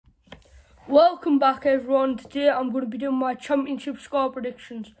Welcome back everyone. Today I'm going to be doing my championship score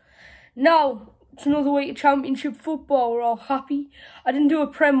predictions. Now, it's another week of championship football. We're all happy. I didn't do a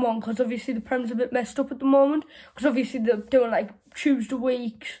Prem one because obviously the Prem's a bit messed up at the moment. Because obviously they're doing like Tuesday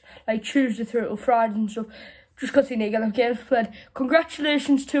weeks, like Tuesday through to Friday and stuff. Just because they need to get games played.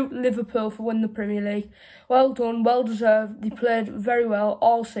 Congratulations to Liverpool for winning the Premier League. Well done, well deserved. They played very well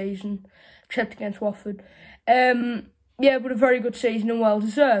all season, except against Watford. Yeah, but a very good season and well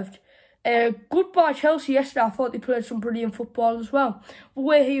deserved. Goodbye Chelsea yesterday. I thought they played some brilliant football as well. But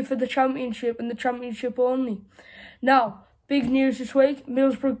we're here for the championship and the championship only. Now, big news this week.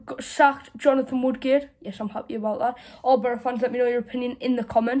 Middlesbrough sacked Jonathan Woodgate. Yes, I'm happy about that. All Borough fans, let me know your opinion in the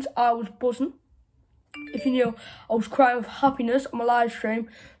comments. I was buzzing. If you knew, I was crying with happiness on my live stream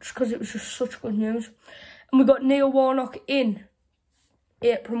just because it was just such good news. And we got Neil Warnock in.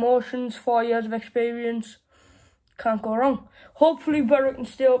 8 promotions, 4 years of experience. Can't go wrong. Hopefully Borough can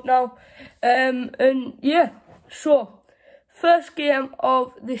stay up now. And yeah, so first game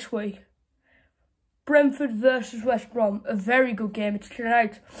of this week, Brentford versus West Brom. A very good game. It's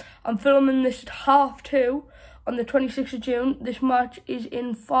tonight. I'm filming this at 2:30 on the 26th of June. This match is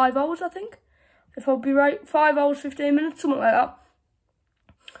in 5 hours, I think. If I'll be right, 5 hours, 15 minutes, something like that.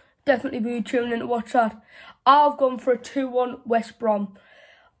 Definitely be tuning in to watch that. I've gone for a 2-1 West Brom.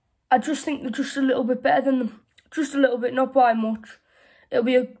 I just think they're just a little bit better than them. Just a little bit, not by much. It'll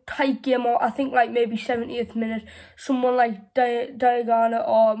be a tight game, or I think like maybe 70th minute. Someone like Diagana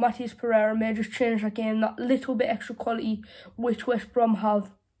or Matthias Pereira may just change that game, that little bit extra quality which West Brom have.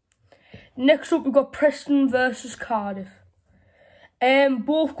 Next up, we've got Preston versus Cardiff.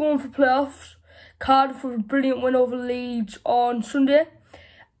 Both going for playoffs. Cardiff with a brilliant win over Leeds on Sunday.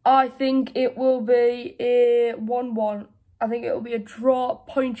 I think it will be a 1-1. I think it will be a draw,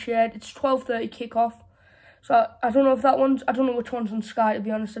 point shared. It's 12:30 kickoff. So I don't know if that one's, I don't know which one's on Sky, to be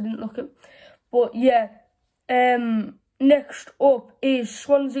honest, I didn't look at. But yeah, next up is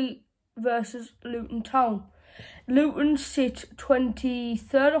Swansea versus Luton Town. Luton sit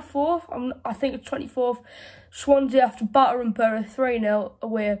 23rd or 4th, I think it's 24th. Swansea after battering Borough 3-0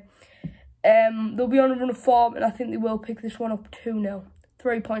 away. They'll be on a run of form and I think they will pick this one up 2-0.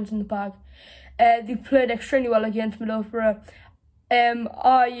 3 points in the bag. They played extremely well against Middlesbrough.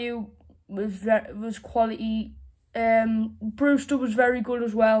 RU was quality. Brewster was very good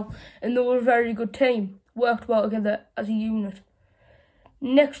as well, and they were a very good team. Worked well together as a unit.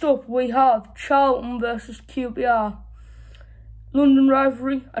 Next up, we have Charlton versus QPR. London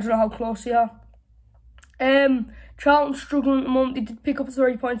rivalry. I don't know how close they are. Charlton struggling at the moment. They did pick up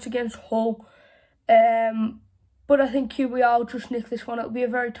 3 points against Hull. But I think QPR will just nick this one. It'll be a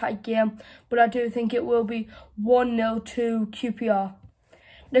very tight game, but I do think it will be 1-0 to QPR.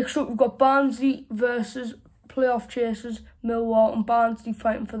 Next up, we've got Barnsley versus playoff chasers Millwall, and Barnsley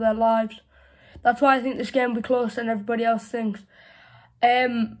fighting for their lives. That's why I think this game will be closer than everybody else thinks.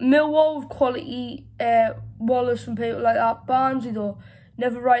 Millwall with quality, Wallace and people like that. Barnsley, though,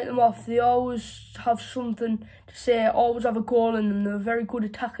 never write them off. They always have something to say, always have a goal in them. They're a very good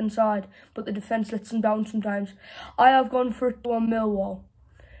attacking side, but the defence lets them down sometimes. I have gone for it on Millwall.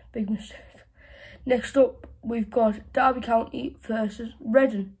 Big mistake. Next up, we've got Derby County versus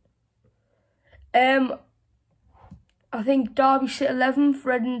Reading. I think Derby sit 11th,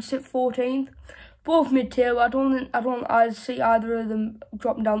 Reading sit 14th. Both mid-table. I see either of them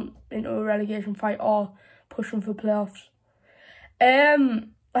dropping down into a relegation fight or pushing for playoffs.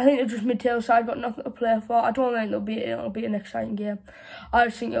 I think they're just mid-table side, got nothing to play for. I don't think it'll be an exciting game. I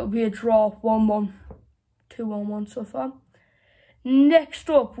just think it'll be a draw, 1-1, 2-1-1 so far. Next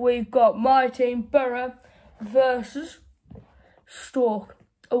up, we've got my team, Borough versus Stoke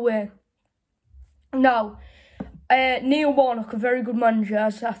away. Now, Neil Warnock, a very good manager,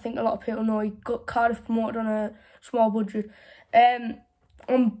 as I think a lot of people know. He got Cardiff promoted on a small budget.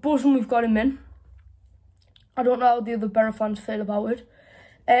 I'm buzzing we've got him in. I don't know how the other Borough fans feel about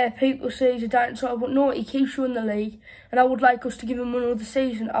it. People say he's a dinosaur, but no, he keeps you in the league. And I would like us to give him another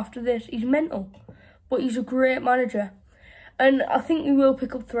season after this. He's mental, but he's a great manager. And I think he will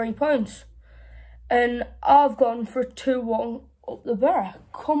pick up 3 points. And I've gone for a 2-1 up the Borough.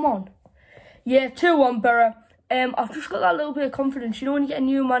 Come on. Yeah, 2-1 Borough. I've just got that little bit of confidence. You know, when you get a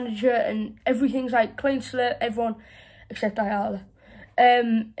new manager and everything's like clean slate, everyone, except Ayala.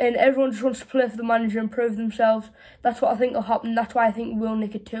 And everyone just wants to play for the manager and prove themselves. That's what I think will happen. That's why I think we'll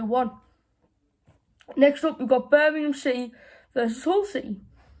nick it 2-1. Next up, we've got Birmingham City versus Hull City.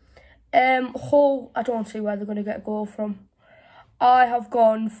 Hull, I don't see where they're going to get a goal from. I have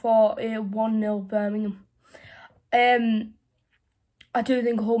gone for a 1-0 Birmingham. I do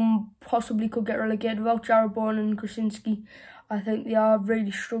think Hull possibly could get relegated without Jarrod Bourne and Krasinski. I think they are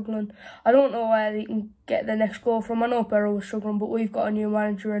really struggling. I don't know where they can get their next goal from. I know Barrow was struggling, but we've got a new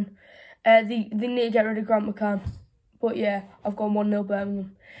manager in. They need to get rid of Grant McCann. But yeah, I've gone 1-0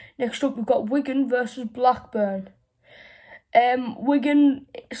 Birmingham. Next up, we've got Wigan versus Blackburn. Wigan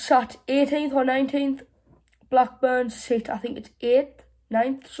sat 18th or 19th. Blackburn sit, I think it's 8th,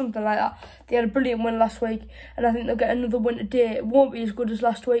 9th, something like that. They had a brilliant win last week, and I think they'll get another win today. It won't be as good as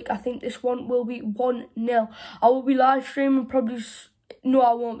last week. I think this one will be 1-0. I will be live streaming probably. No,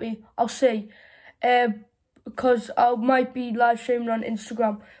 I won't be. I'll see. Because I might be live streaming on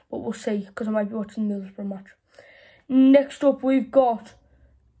Instagram, but we'll see, because I might be watching the Middlesbrough match. Next up, we've got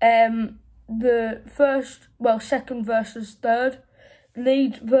the second versus third,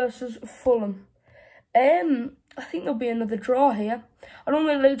 Leeds versus Fulham. I think there'll be another draw here. I don't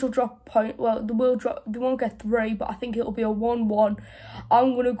think Leeds will drop a point. Well, they will drop. They won't get 3, but I think it'll be a 1-1.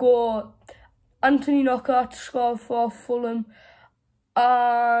 I'm gonna go Anthony Knockaert to score for Fulham,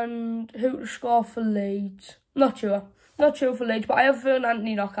 and who to score for Leeds? Not sure for Leeds, but I have a feeling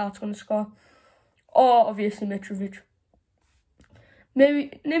Anthony Knockaert's gonna score, or obviously Mitrovic.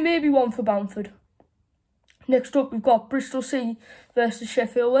 Maybe one for Bamford. Next up, we've got Bristol City versus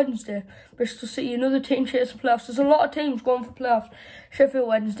Sheffield Wednesday. Bristol City, another team chasing playoffs. There's a lot of teams going for playoffs. Sheffield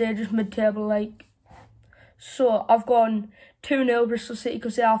Wednesday, just mid-table, like. So, I've gone 2-0 Bristol City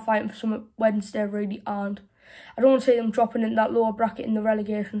because they are fighting for something Wednesday really aren't. I don't want to see them dropping in that lower bracket in the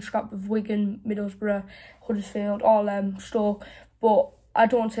relegation scrap of Wigan, Middlesbrough, Huddersfield, all Stoke. But I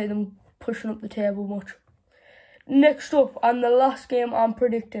don't see them pushing up the table much. Next up, and the last game I'm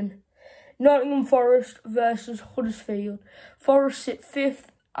predicting, Nottingham Forest versus Huddersfield. Forest sit 5th,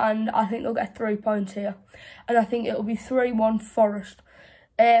 and I think they'll get 3 points here. And I think it'll be 3-1 Forest.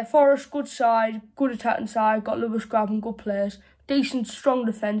 Forest, good side, good attacking side, got Lewis Grabban, good players, decent, strong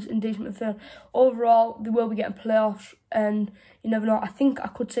defence and decent midfield. Overall, they will be getting playoffs, and you never know. I think I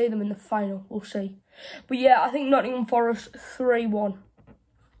could see them in the final. We'll see. But yeah, I think Nottingham Forest 3-1.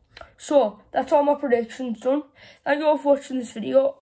 So, that's all my predictions done. Thank you all for watching this video.